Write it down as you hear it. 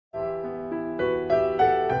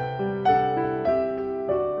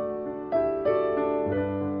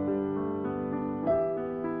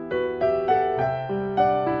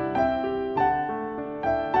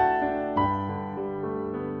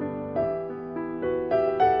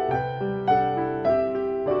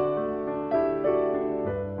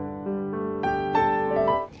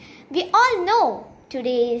We all know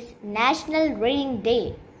today is National Reading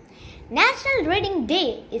Day. National Reading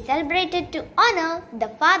Day is celebrated to honor the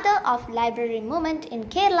father of library movement in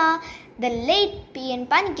Kerala, the late P.N.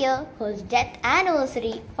 Panikkar, whose death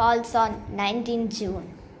anniversary falls on 19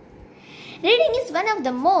 June. Reading is one of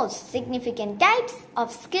the most significant types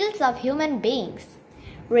of skills of human beings.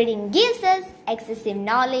 Reading gives us excessive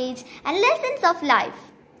knowledge and lessons of life.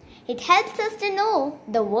 It helps us to know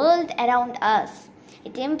the world around us.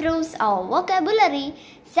 It improves our vocabulary,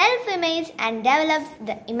 self-image and develops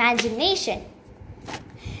the imagination.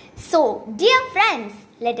 So, dear friends,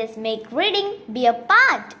 let us make reading be a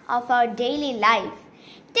part of our daily life.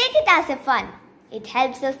 Take it as a fun. It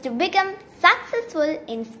helps us to become successful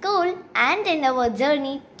in school and in our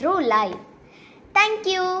journey through life. Thank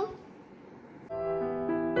you.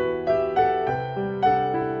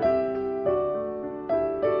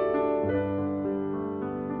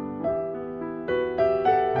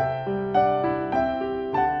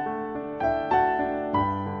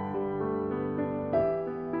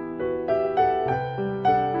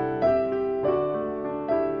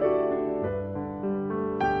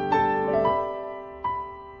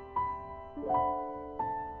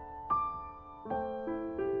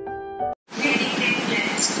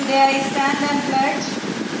 Today I stand and pledge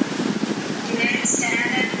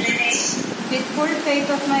with full faith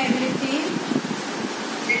of my ability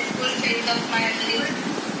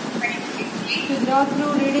to draw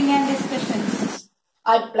through reading and discussions.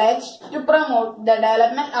 I pledge to promote the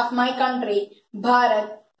development of my country,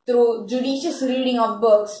 Bharat, through judicious reading of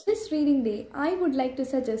books. This reading day, I would like to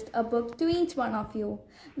suggest a book to each one of you,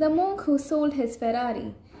 The Monk Who Sold His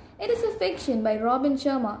Ferrari. It is a fiction by Robin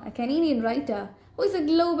Sharma, a Canadian writer, who is a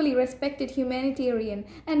globally respected humanitarian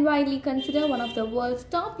and widely considered one of the world's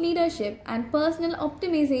top leadership and personal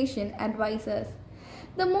optimization advisors.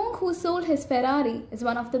 The Monk Who Sold His Ferrari is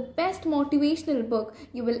one of the best motivational books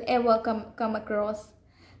you will ever come across.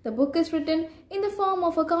 The book is written in the form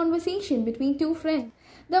of a conversation between two friends.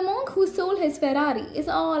 The Monk Who Sold His Ferrari is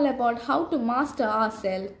all about how to master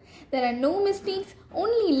ourselves. There are no mistakes,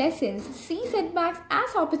 only lessons. See setbacks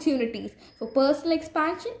as opportunities for personal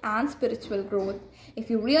expansion and spiritual growth. If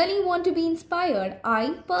you really want to be inspired,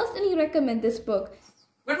 I personally recommend this book.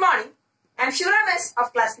 Good morning, I am Shivra West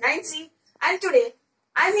of class 9C and today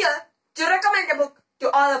I am here to recommend a book to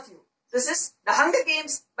all of you. This is The Hunger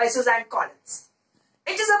Games by Suzanne Collins.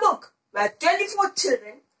 It is a book where 24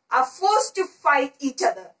 children are forced to fight each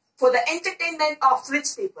other for the entertainment of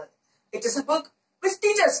rich people. It is a book which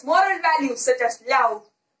teaches moral values such as love,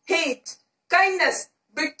 hate, kindness,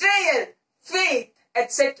 betrayal, faith,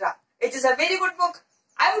 etc. It is a very good book.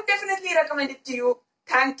 I would definitely recommend it to you.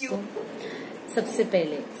 Thank you. सबसे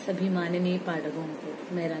पहले सभी माननीय पाठकों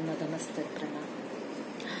को मेरा नतमस्तक प्रणाम।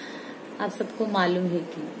 आप सबको मालूम है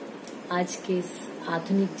कि आज के इस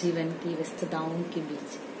आधुनिक जीवन की व्यस्तताओं के बीच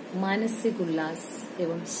मानसिक उल्लास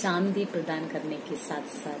एवं शांति प्रदान करने के साथ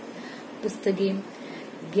साथ पुस्तकें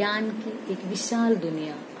ज्ञान की एक विशाल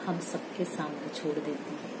दुनिया हम सबके सामने छोड़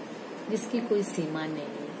देती है, जिसकी कोई सीमा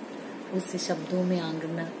नहीं है। उसे शब्दों में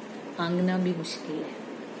आंगना भी मुश्किल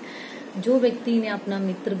है। जो व्यक्ति ने अपना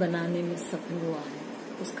मित्र बनाने में सफल हुआ है,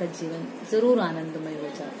 उसका जीवन जरूर आनंदमय हो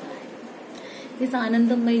जाता है। इस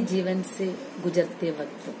आनंदमय जीवन से गुजरते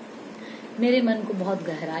वक्त मेरे मन को बहुत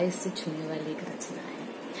गहराई से छूने वाली एक रचना है,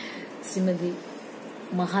 श्रीमती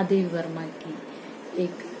महादेवी वर्मा की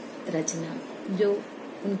एक रचना जो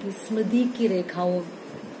उनकी स्मृति की रेखाओं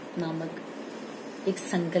नामक एक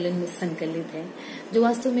संकलन में संकलित है, जो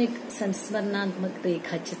वास्तव में एक संस्मरणात्मक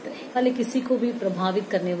रेखा चित्र है। वाले किसी को भी प्रभावित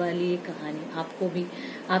करने वाली ये कहानी आपको भी,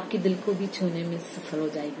 आपके दिल को भी छूने में सफल हो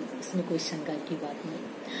जाएगी, इसमें कोई शंका की बात नहीं।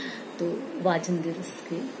 तो वाचन दिवस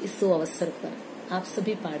के इस अवसर पर आप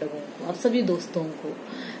सभी पाठकों को, आप सभी दोस्तों को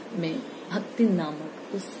मैं भक्ति नामक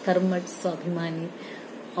उस कर्मठ स्वाभिमानी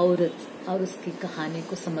औरत और उसकी कहानी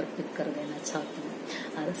को समर्पित कर देना चाहती हूँ।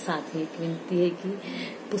 और साथ ही एक विनती है कि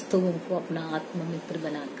पुस्तकों को अपना आत्ममित्र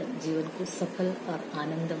बनाकर जीवन को सफल और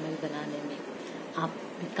आनंदमय बनाने में आप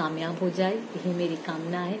भी कामयाब हो जाए, यही मेरी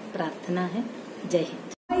कामना है, प्रार्थना है। जय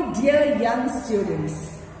Hind. My dear young students,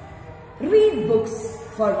 read books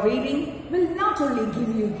for reading will not only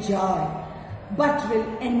give you joy, but will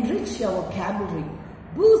enrich your vocabulary,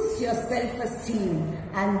 boost your self-esteem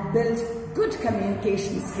and build good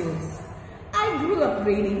communication skills. I grew up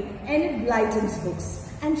reading Enid Blyton's books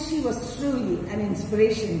and she was truly an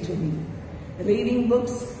inspiration to me. Reading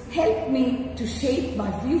books helped me to shape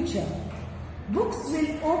my future. Books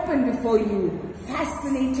will open before you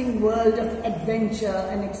fascinating world of adventure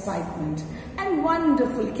and excitement and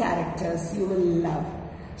wonderful characters you will love.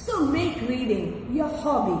 So make reading your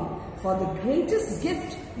hobby. for the greatest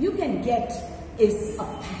gift you can get is a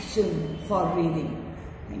passion for reading.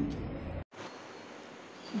 Thank you.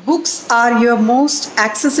 Books are your most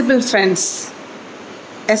accessible friends,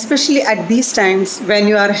 especially at these times when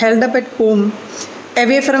you are held up at home,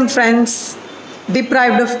 away from friends,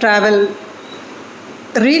 deprived of travel.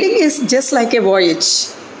 Reading is just like a voyage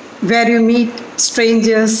where you meet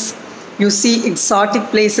strangers, you see exotic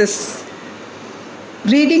places.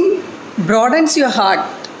 Reading broadens your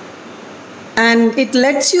heart and it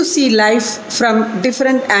lets you see life from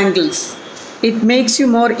different angles. It makes you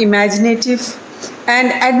more imaginative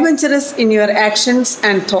and adventurous in your actions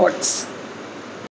and thoughts.